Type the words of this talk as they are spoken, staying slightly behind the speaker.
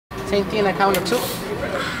Same thing, I count to 2.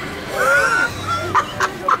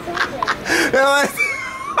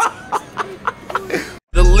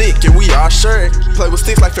 The lick and we all sure. Play with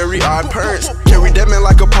sticks like very odd parents. Carry that man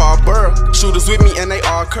like a Paul Burr. Shooters with me and they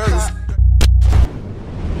all curtains.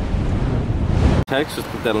 Text, just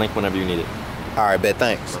put that link whenever you need it. Alright, bet,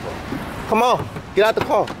 thanks. Come on, get out the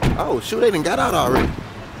car. Oh shoot, they done got out already.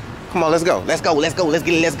 Come on, let's go. Let's go, let's go, let's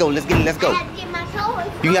get it, let's go, let's get it, let's go.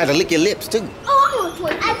 You got to lick your lips too. Oh,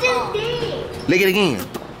 I just did. Lick it again.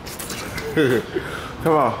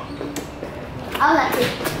 Come on. I like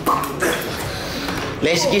it.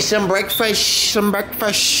 Let's get some breakfast,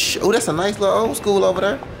 Oh, that's a nice little old school over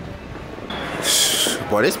there.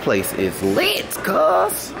 Boy, this place is lit,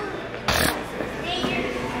 cuz.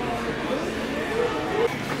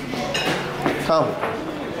 Come.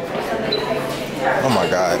 Oh my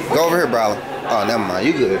God. Go over here, brother. Oh, never mind.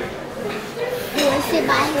 You good. You want to sit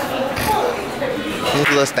by him? This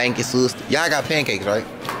little stanky sister. Y'all got pancakes, right?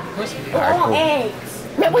 Alright, cool. Eggs.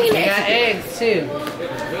 We got eggs too.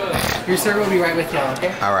 Your server will be right with y'all,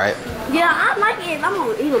 okay? Alright. Yeah, I like eggs. I'm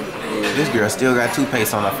gonna eat them. This girl still got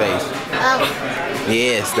toothpaste on her face. Oh.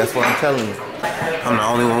 Yes, that's what I'm telling you. I'm the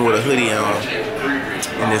only one with a hoodie on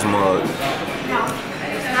in this mug.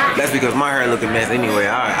 That's because my hair look a mess anyway.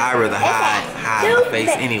 I'd rather hide my face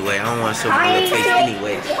anyway. I don't want to show my little face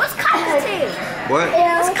anyway. What's cocktail? What?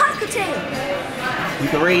 What's cocktail? You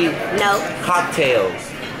can read? No. Cocktails.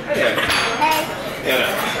 Hey.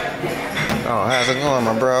 Oh, how's it going,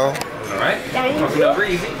 my bro? Alright. Walking over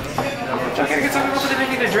easy. I gotta get something over there.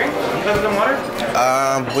 Anything to drink? Other than water?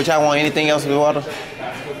 Which I want anything else with water?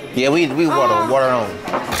 Yeah, we water on.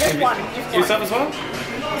 Just water. Yourself as well?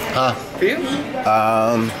 Huh? For you?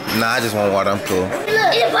 Nah, I just want water. I'm cool. Look,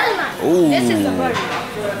 it's butter. Ooh. This is the butter.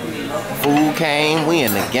 Food came. We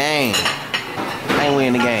in the game. Ain't we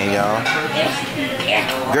in the game, y'all?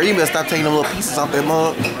 Girl, you better stop taking them little pieces off that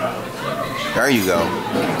mug. There you go.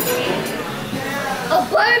 A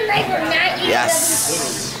butter maker, not even.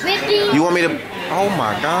 Yes. 50. You want me to? Oh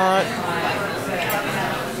my God.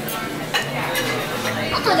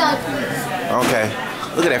 Okay.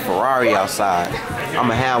 Look at that Ferrari outside. I'm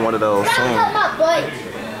gonna have one of those soon. Don't my butt.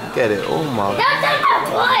 Look at it. Oh my. Don't touch my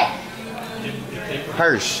butt.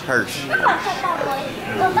 Hirsch. Don't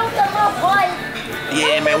touch my butt.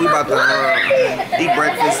 Yeah, man, we about to eat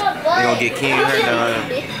breakfast. We gonna get King hair done.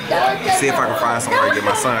 See if I can find somewhere to get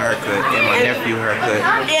my son a haircut and my nephew haircut.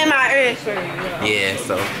 And my ears. Yeah,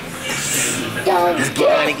 so let's get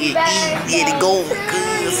out and get it going,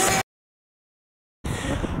 cuz.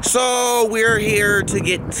 So we're here to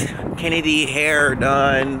get Kennedy hair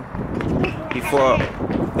done before.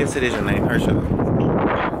 Yes, it is your name, Herschel.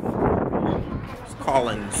 It's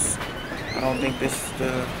Collins. I don't think this is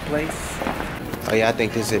the place. Oh yeah, I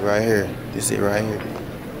think this is it right here. This is it right here.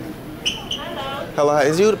 Hello,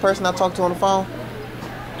 is you the person I talked to on the phone?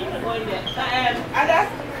 Oh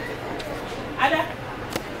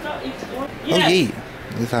yeah.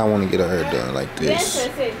 This is how I want to get her hair done, like this.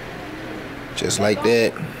 Just like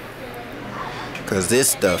that. Cause this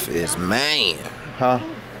stuff is man. Huh?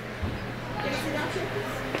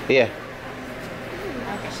 Yeah.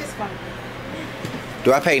 Okay, she's fine.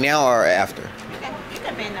 Do I pay now or after? You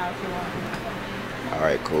can pay now if you want.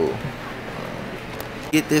 Alright, cool.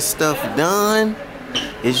 Get this stuff done.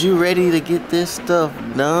 Is you ready to get this stuff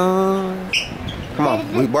done? Come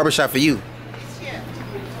on, we barbershop for you.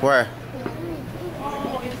 Where?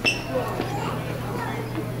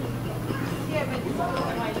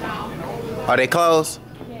 Are they closed?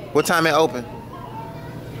 What time it open? I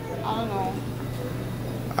don't know.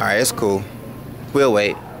 Alright, it's cool. We'll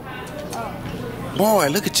wait. Boy,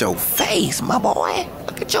 look at your face, my boy.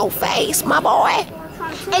 Look at your face, my boy.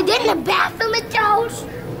 And then the bathroom is closed.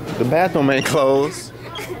 The bathroom ain't closed.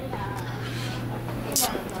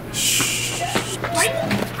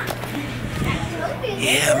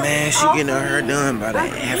 Yeah, man, she getting her hair done by the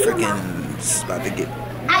Africans. About to get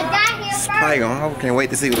I got here spike on. I can't wait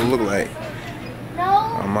to see what it look like. No.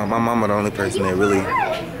 My mama the only person that really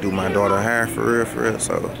do my daughter's hair for real.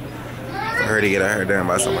 So for her to get her hair done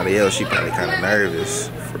by somebody else, she probably kind of nervous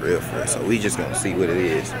for real. So we just gonna see what it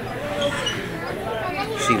is.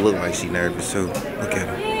 She look like she nervous too. Look at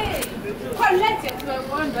her.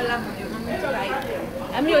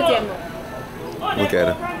 Look at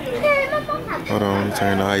her. Hold on, let me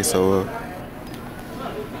turn the ISO up.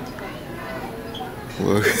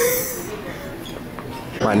 Look.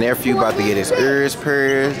 My nephew about to get his ears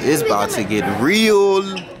pierced. It's about to get real.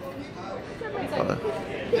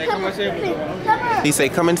 He say,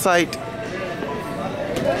 come inside.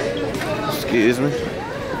 Excuse me.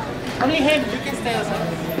 Only him, you can stay outside.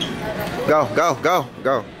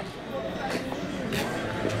 Go.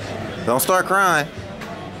 Don't start crying.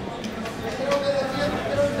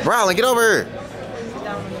 Brawlin, get over here.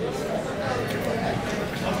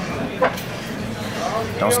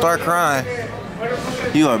 Don't start crying.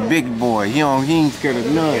 You a big boy. He ain't scared of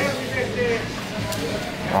nothing.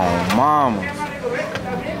 Oh, mama.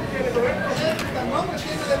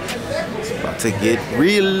 It's about to get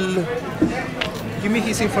real. Give me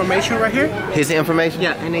his information right here. His information?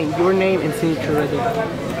 Yeah, and then your name and signature right there.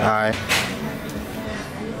 Alright.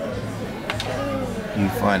 You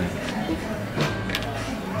funny.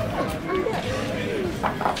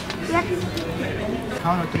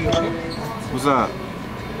 Count of 3, okay? What's up?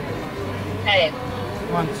 Hey,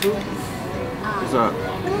 1, 2. What's up?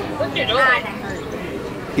 what you doing?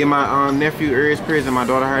 Get my nephew ears pierced and my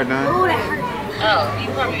daughter hair done. Oh, that hurt. Oh, you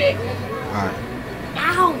call me back. Alright.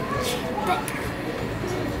 Ouch.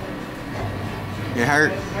 It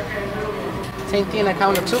hurt? Same thing, I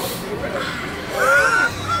count of 2.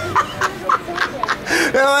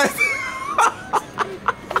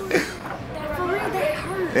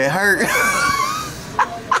 It hurt.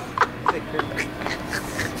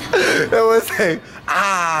 That was say,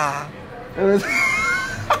 ah. It was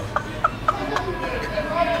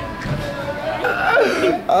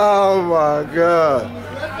oh my God.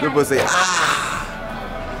 That was say, ah.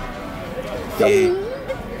 Yeah.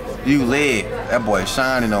 You lit. That boy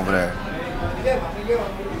shining over there.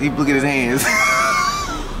 He look at his hands.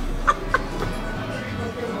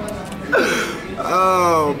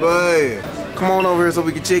 Oh, boy. Come on over here so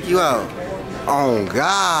we can check you out. Oh,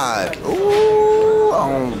 God. Ooh,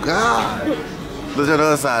 oh, God. Look at the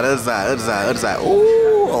other side, other side, other side, other side.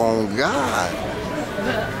 Ooh, oh, God.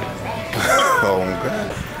 Oh,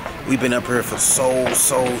 God. We've been up here for so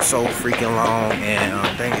freaking long,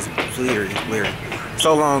 and dang, it's clear, it's weird.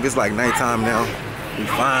 So long, it's like nighttime now. We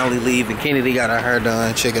finally leave, and Kennedy got her hair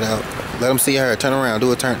done. Check it out. Let them see her. Turn around.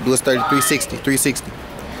 Do a turn. Do a 360. 360.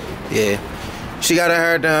 Yeah. She got her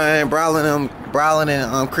hair done. Brawlin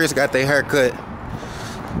and Chris got their hair cut.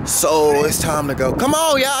 So it's time to go. Come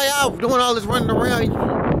on, y'all doing all this running around.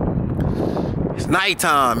 It's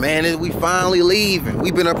nighttime, man. We finally leaving.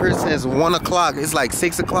 We've been up here since 1 o'clock. It's like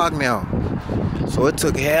 6 o'clock now. So it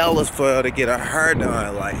took hellas for her to get her hair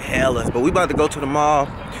done, like hellas. But we about to go to the mall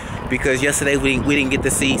because yesterday we didn't get to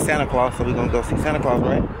see Santa Claus, so we're gonna go see Santa Claus,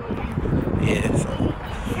 right? Yeah. So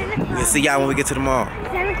we'll see y'all when we get to the mall.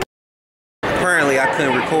 Apparently I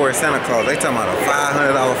couldn't record Santa Claus. They talking about a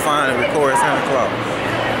 $500 fine to record Santa Claus.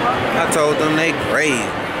 I told them they crazy.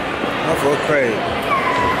 I'm for crazy.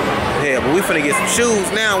 Yeah, but we finna get some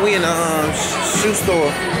shoes now. We in the shoe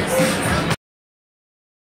store.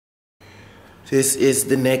 This is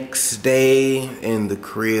the next day and the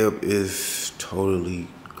crib is totally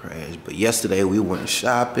crashed. But yesterday we went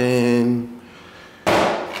shopping.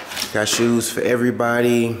 Got shoes for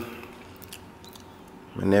everybody.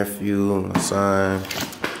 My nephew, my son,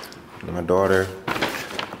 and my daughter.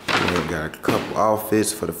 And we got a couple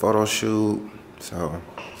outfits for the photo shoot.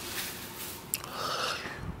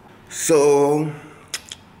 So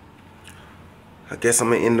I guess I'm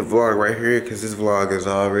gonna end the vlog right here because this vlog is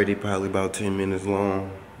already probably about 10 minutes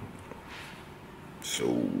long.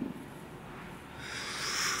 So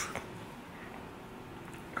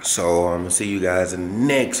I'm gonna see you guys in the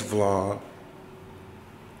next vlog.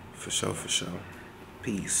 For sure, for sure.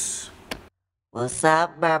 Peace. What's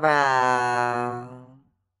up, Baba?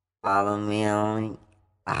 Follow me on.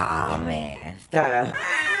 Oh man, start up.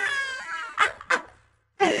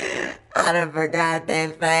 I done forgot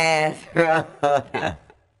that fast, bro.